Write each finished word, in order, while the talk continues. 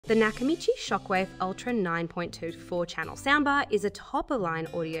The Nakamichi Shockwafe Ultra 9.2 4-channel soundbar is a top-of-line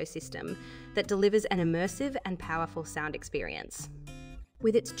audio system that delivers an immersive and powerful sound experience.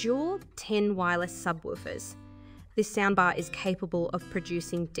 With its dual 10 wireless subwoofers, this soundbar is capable of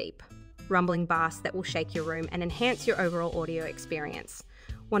producing deep, rumbling bass that will shake your room and enhance your overall audio experience.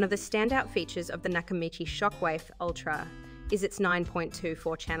 One of the standout features of the Nakamichi Shockwafe Ultra is its 9.2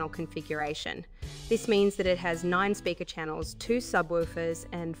 4-channel configuration. This means that it has 9 speaker channels, 2 subwoofers,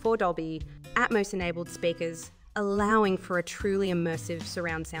 and 4 Dolby Atmos-enabled speakers, allowing for a truly immersive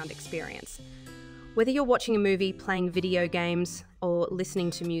surround sound experience. Whether you're watching a movie, playing video games, or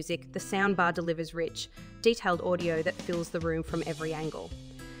listening to music, the soundbar delivers rich, detailed audio that fills the room from every angle.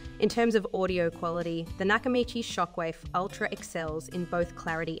 In terms of audio quality, the Nakamichi Shockwafe Ultra excels in both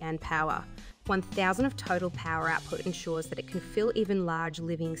clarity and power. 1000 of total power output ensures that it can fill even large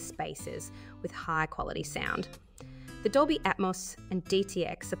living spaces with high quality sound. The Dolby Atmos and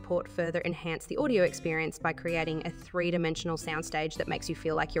DTS support further enhance the audio experience by creating a 3-dimensional soundstage that makes you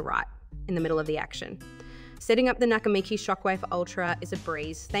feel like you're right in the middle of the action. Setting up the Nakamichi Shockwafe Ultra is a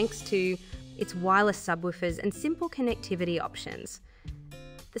breeze thanks to its wireless subwoofers and simple connectivity options.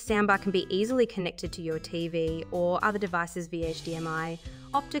 The soundbar can be easily connected to your TV or other devices via HDMI,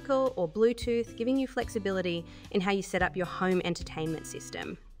 optical or Bluetooth, giving you flexibility in how you set up your home entertainment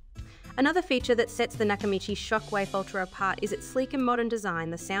system. Another feature that sets the Nakamichi Shockwafe Ultra apart is its sleek and modern design.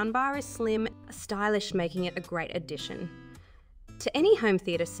 The soundbar is slim, stylish, making it a great addition to any home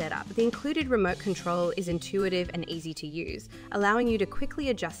theatre setup. The included remote control is intuitive and easy to use, allowing you to quickly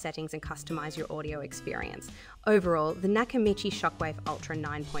adjust settings and customize your audio experience. Overall, the Nakamichi Shockwafe Ultra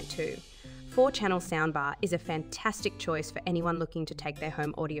 9.2 4-channel soundbar is a fantastic choice for anyone looking to take their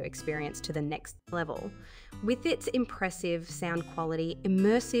home audio experience to the next level. With its impressive sound quality,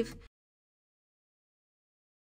 immersive